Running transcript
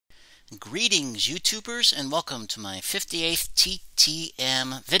Greetings YouTubers and welcome to my 58th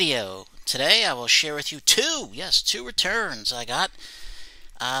TTM video. Today I will share with you two returns I got.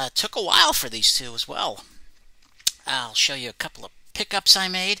 Took a while for these two as well. I'll show you a couple of pickups I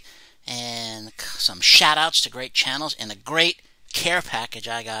made and some shoutouts to great channels and a great care package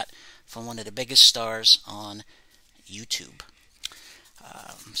I got from one of the biggest stars on YouTube.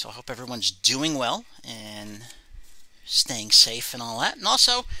 So I hope everyone's doing well and staying safe and all that. And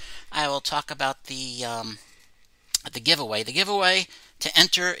also, I will talk about the giveaway. The giveaway to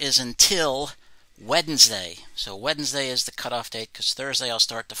enter is until Wednesday. So Wednesday is the cutoff date because Thursday I'll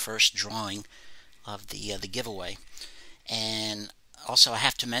start the first drawing of the giveaway. And also I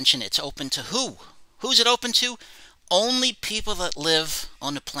have to mention it's open to who? Who's it open to? Only people that live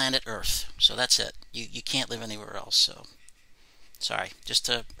on the planet Earth. So that's it. You can't live anywhere else. So sorry, just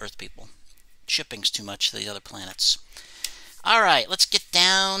to Earth people. Shipping's too much to the other planets. Alright, let's get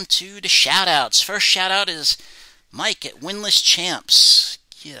down to the shoutouts. First shoutout is Mike at Winless Champs.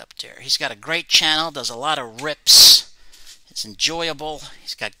 Get up there. He's got a great channel, does a lot of rips. It's enjoyable.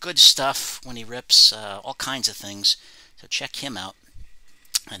 He's got good stuff when he rips, all kinds of things. So check him out.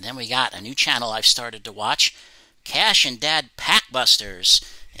 And then we got a new channel I've started to watch, Cash and Dad Packbusters.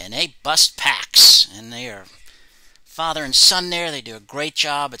 And they bust packs. And they are father and son there. They do a great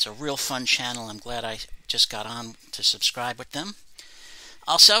job. It's a real fun channel. I'm glad I just got on to subscribe with them.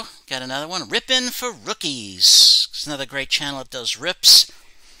 Also, got another one, Rippin for Rookies. It's another great channel that does rips.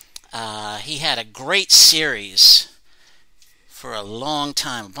 He had a great series for a long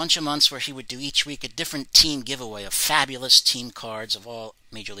time, a bunch of months where he would do each week a different team giveaway of fabulous team cards of all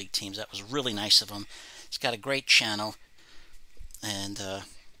major league teams. That was really nice of him. He's got a great channel, and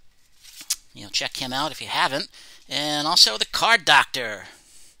check him out if you haven't. And also the Card Doctor.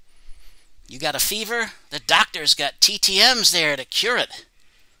 You got a fever? The doctor's got TTMs there to cure it.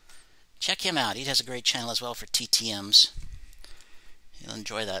 Check him out. He has a great channel as well for TTMs. You'll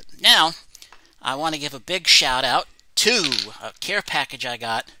enjoy that. Now, I want to give a big shout out to a care package I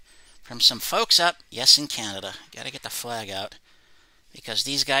got from some folks up, yes, in Canada. Got to get the flag out because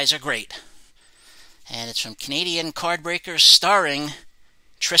these guys are great. And it's from Canadian Card Breakers starring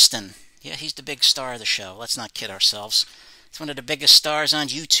Tristan. Yeah, he's the big star of the show. Let's not kid ourselves. It's one of the biggest stars on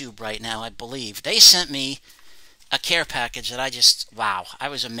YouTube right now, I believe. They sent me a care package that wow, I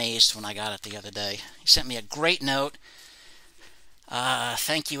was amazed when I got it the other day. He sent me a great note.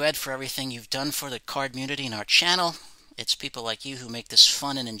 Thank you, Ed, for everything you've done for the card community and our channel. It's people like you who make this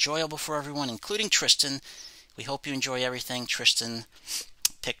fun and enjoyable for everyone, including Tristan. We hope you enjoy everything Tristan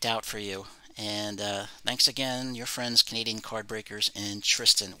picked out for you. And thanks again, your friends, Canadian Card Breakers and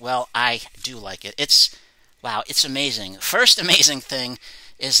Tristan. Well, I do like it. Wow, it's amazing. First amazing thing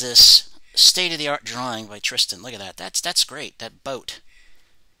is this state-of-the-art drawing by Tristan. Look at that. That's great. That boat.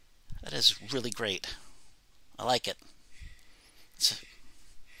 That is really great. I like it.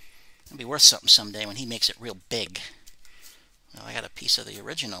 It'll be worth something someday when he makes it real big. Well, I got a piece of the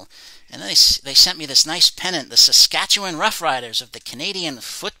original. And then they sent me this nice pennant, the Saskatchewan Roughriders of the Canadian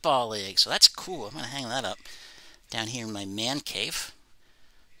Football League. So that's cool. I'm going to hang that up down here in my man cave.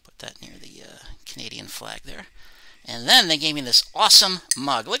 Put that near the Canadian flag there. And then they gave me this awesome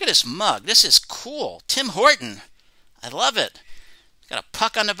mug. Look at this mug. This is cool. Tim Horton. I love it. Got a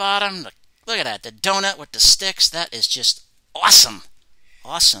puck on the bottom. Look at that. The donut with the sticks. That is just awesome.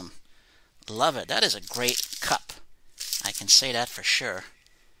 Awesome. Love it. That is a great cup. I can say that for sure.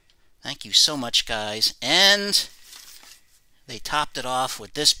 Thank you so much, guys. And they topped it off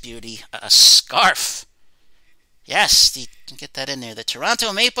with this beauty, a scarf. Yes, you can get that in there. The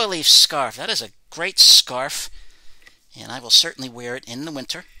Toronto Maple Leaf scarf. That is a great scarf. And I will certainly wear it in the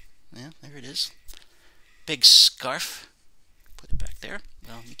winter. Yeah, there it is. Big scarf. Put it back there.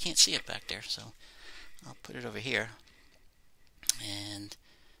 Well, you can't see it back there, so I'll put it over here. And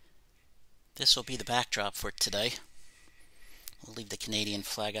this will be the backdrop for today. We'll leave the Canadian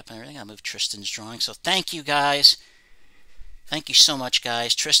flag up and everything. I'll move Tristan's drawing. So thank you, guys. Thank you so much,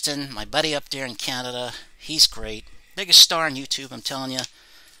 guys. Tristan, my buddy up there in Canada, he's great. Biggest star on YouTube, I'm telling you.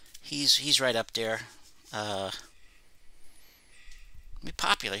 He's right up there.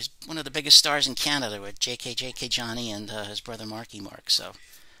 Popular. He's one of the biggest stars in Canada with JK Johnny and his brother Marky Mark. So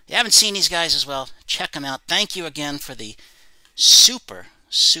if you haven't seen these guys as well, check them out. Thank you again for the super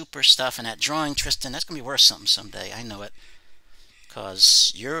stuff. And that drawing, Tristan, that's going to be worth something someday. I know it.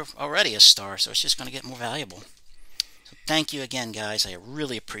 Because you're already a star, so it's just going to get more valuable. Thank you again, guys. I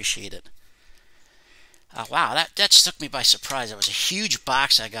really appreciate it. Wow, that took me by surprise. That was a huge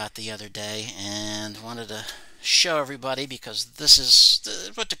box I got the other day and wanted to show everybody because this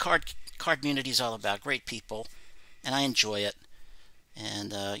is what the card community is all about. Great people, and I enjoy it.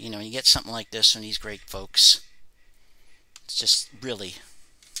 And, you know, you get something like this from these great folks. It's just really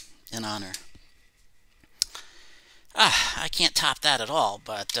an honor. I can't top that at all,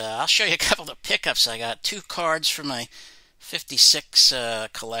 but I'll show you a couple of pickups. I got 2 cards from my 56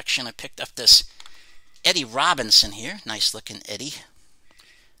 collection. I picked up this Eddie Robinson here. Nice looking Eddie.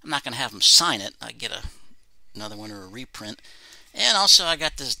 I'm not going to have him sign it. I get another one or a reprint. And also I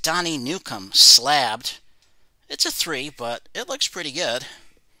got this Donnie Newcomb slabbed. It's a 3, but it looks pretty good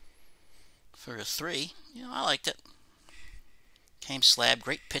for a 3. You know, I liked it. Came slabbed.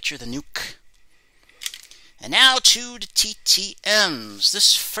 Great picture, the Nuke. And now to the TTMs.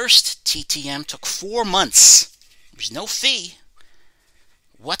 This first TTM took 4 months. There's no fee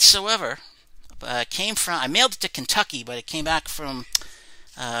whatsoever. I mailed it to Kentucky, but it came back from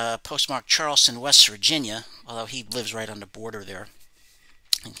postmark Charleston, West Virginia, although he lives right on the border there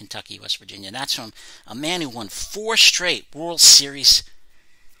in Kentucky, West Virginia. And that's from a man who won 4 straight World Series.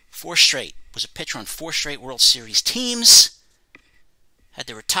 4 straight. Was a pitcher on 4 straight World Series teams. Had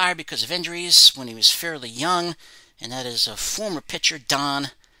to retire because of injuries when he was fairly young, and that is a former pitcher, Don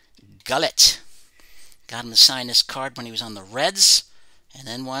Gullett. Got him to sign this card when he was on the Reds, and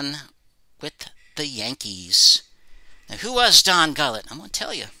then won with the Yankees. Now, who was Don Gullett? I'm going to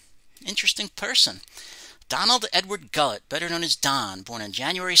tell you. Interesting person. Donald Edward Gullett, better known as Don, born on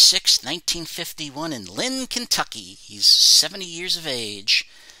January 6, 1951 in Lynn, Kentucky. He's 70 years of age.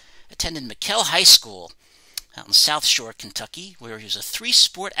 Attended McKell High School out in South Shore, Kentucky, where he was a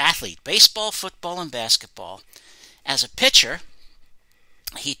 3-sport athlete, baseball, football, and basketball. As a pitcher,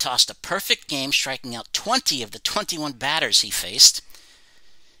 he tossed a perfect game, striking out 20 of the 21 batters he faced.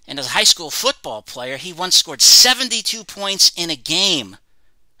 And as a high school football player, he once scored 72 points in a game,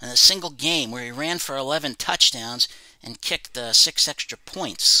 in a single game, where he ran for 11 touchdowns and kicked 6 extra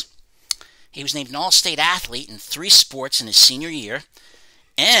points. He was named an all-state athlete in 3 sports in his senior year.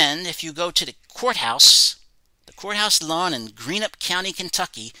 And if you go to the courthouse lawn in Greenup County,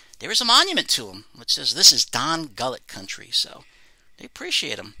 Kentucky, there is a monument to him which says this is Don Gullett country, so they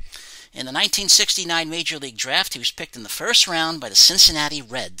appreciate him. In the 1969 Major League Draft, he was picked in the first round by the Cincinnati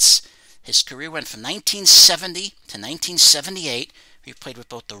Reds. His career went from 1970 to 1978, where he played with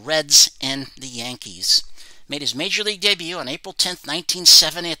both the Reds and the Yankees. Made his Major League debut on April 10,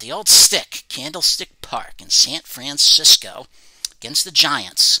 1970 at the Old Stick, Candlestick Park in San Francisco against the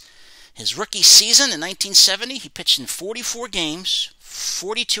Giants. His rookie season in 1970, he pitched in 44 games,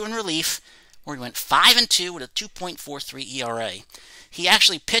 42 in relief, where he went 5-2 with a 2.43 ERA. He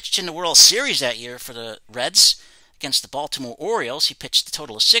actually pitched in the World Series that year for the Reds against the Baltimore Orioles. He pitched a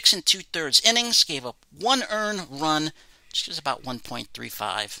total of 6 2/3 innings, gave up 1 earned run, which is about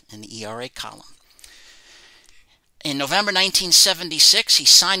 1.35 in the ERA column. In November 1976, he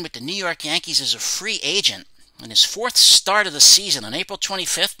signed with the New York Yankees as a free agent. In his 4th start of the season on April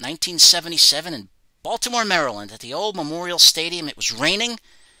 25th, 1977 in Baltimore, Maryland, at the old Memorial Stadium, it was raining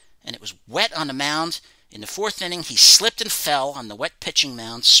and it was wet on the mound. In the 4th inning, he slipped and fell on the wet pitching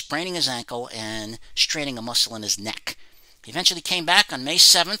mound, spraining his ankle and straining a muscle in his neck. He eventually came back on May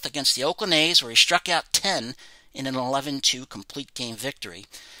 7th against the Oakland A's, where he struck out 10 in an 11-2 complete game victory.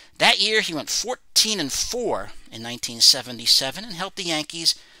 That year, he went 14-4 in 1977 and helped the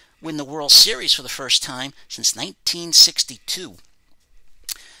Yankees win the World Series for the first time since 1962.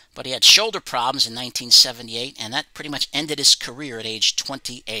 But he had shoulder problems in 1978, and that pretty much ended his career at age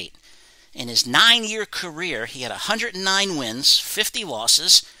 28. In his 9-year career, he had 109 wins, 50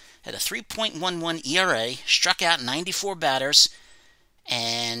 losses, had a 3.11 ERA, struck out 94 batters,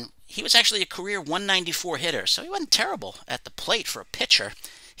 and he was actually a career 194 hitter, so he wasn't terrible at the plate for a pitcher.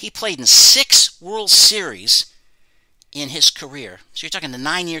 He played in 6 World Series in his career. So you're talking the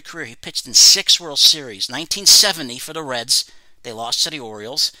 9-year career. He pitched in 6 World Series. 1970 for the Reds, they lost to the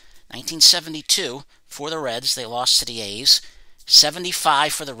Orioles. 1972 for the Reds, they lost to the A's.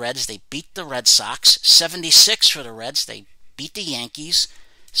 75 for the Reds, they beat the Red Sox. 76 for the Reds, they beat the Yankees.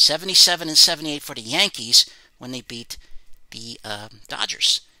 77 and 78 for the Yankees when they beat the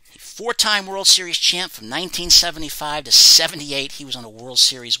Dodgers. A 4-time World Series champ from 1975 to 78. He was on a World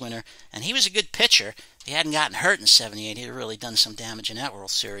Series winner, and he was a good pitcher. If he hadn't gotten hurt in 78, he'd really done some damage in that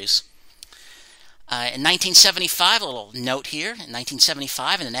World Series. In 1975, a little note here, in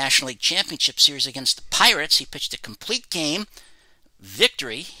 1975 in the National League Championship Series against the Pirates, he pitched a complete game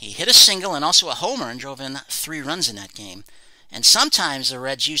victory. He hit a single and also a homer and drove in 3 runs in that game. And sometimes the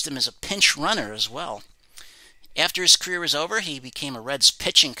Reds used him as a pinch runner as well. After his career was over, he became a Reds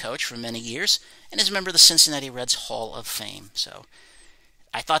pitching coach for many years and is a member of the Cincinnati Reds Hall of Fame. So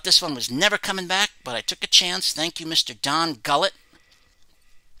I thought this one was never coming back, but I took a chance. Thank you, Mr. Don Gullett,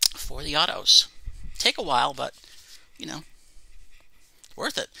 for the autos. Take a while, but, you know,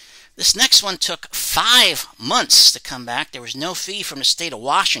 worth it. This next one took 5 months to come back. There was no fee from the state of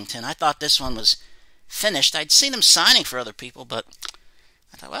Washington. I thought this one was finished. I'd seen him signing for other people, but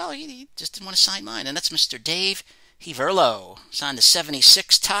I thought, well, he just didn't want to sign mine. And that's Mr. Dave Heverlo. Signed the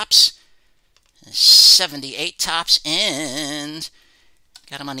 76 tops, 78 tops, and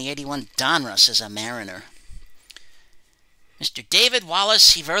got him on the 81 Donruss as a Mariner. Mr. David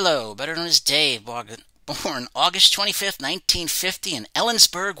Wallace Heverlo, better known as Dave, born August 25th, 1950 in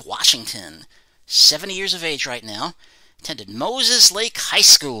Ellensburg, Washington. 70 years of age right now. Attended Moses Lake High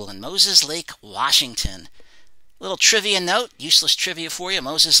School in Moses Lake, Washington. Little trivia note, useless trivia for you.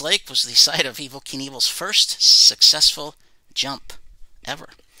 Moses Lake was the site of Evel Knievel's first successful jump ever.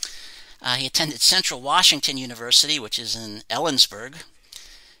 He attended Central Washington University, which is in Ellensburg.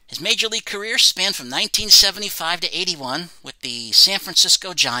 His major league career spanned from 1975 to 81 with the San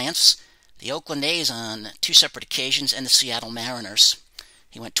Francisco Giants, the Oakland A's on 2 separate occasions, and the Seattle Mariners.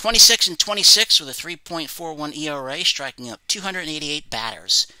 He went 26-26 with a 3.41 ERA, striking out 288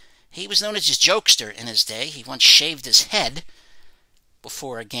 batters. He was known as his jokester in his day. He once shaved his head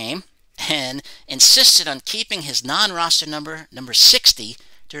before a game and insisted on keeping his non-roster number 60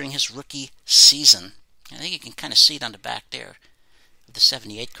 during his rookie season. I think you can kind of see it on the back there of the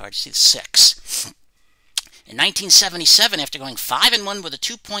 78 card. You see the 6. In 1977, after going 5-1 with a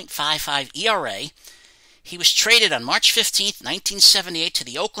 2.55 ERA, he was traded on March 15, 1978 to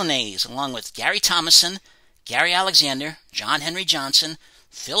the Oakland A's, along with Gary Thomason, Gary Alexander, John Henry Johnson,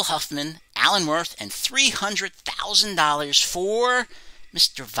 Phil Huffman, Alan Worth, and $300,000 for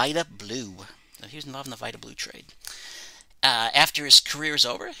Mr. Vida Blue. So he was involved in the Vida Blue trade. After his career is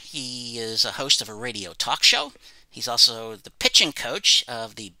over, he is a host of a radio talk show. He's also the pitching coach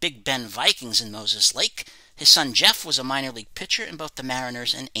of the Big Bend Vikings in Moses Lake. His son Jeff was a minor league pitcher in both the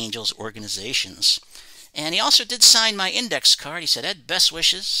Mariners and Angels organizations. And he also did sign my index card. He said, Ed, best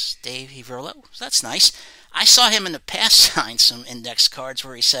wishes, Dave Heverlo. So that's nice. I saw him in the past sign some index cards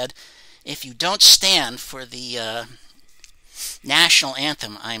where he said, if you don't stand for the national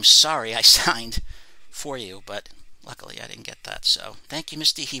anthem, I'm sorry I signed for you. But luckily I didn't get that. So thank you,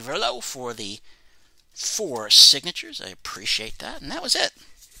 Mr. Heverlo, for the 4 signatures. I appreciate that. And that was it.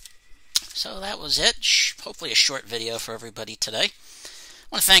 So that was it. Hopefully a short video for everybody today.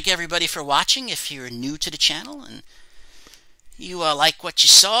 I want to thank everybody for watching. If you're new to the channel and you like what you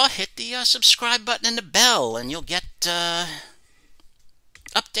saw, hit the subscribe button and the bell, and you'll get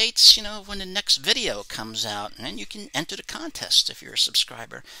updates, when the next video comes out. And then you can enter the contest if you're a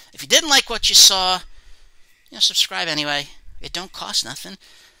subscriber. If you didn't like what you saw, subscribe anyway. It don't cost nothing.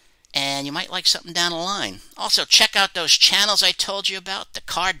 And you might like something down the line. Also, check out those channels I told you about. The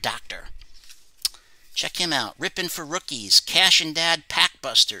Card Doctor. Check him out. Rippin for Rookies, Cash and Dad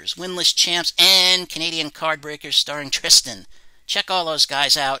Packbusters, Winless Champs, and Canadian Card Breakers starring Tristan. Check all those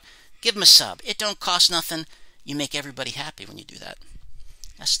guys out. Give them a sub. It don't cost nothing. You make everybody happy when you do that.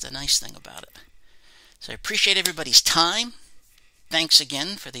 That's the nice thing about it. So I appreciate everybody's time. Thanks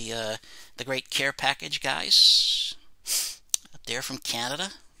again for the great care package, guys. Up there from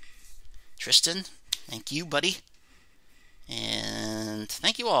Canada. Tristan, thank you, buddy. And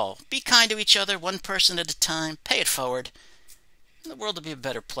thank you all. Be kind to each other, one person at a time. Pay it forward. And the world will be a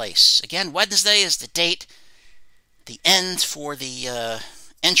better place. Again, Wednesday is the date, the end for the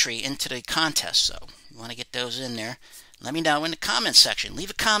entry into the contest. So you want to get those in there. Let me know in the comment section.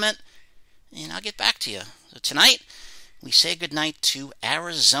 Leave a comment, and I'll get back to you. So tonight, we say goodnight to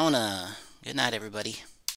Arizona. Good night, everybody.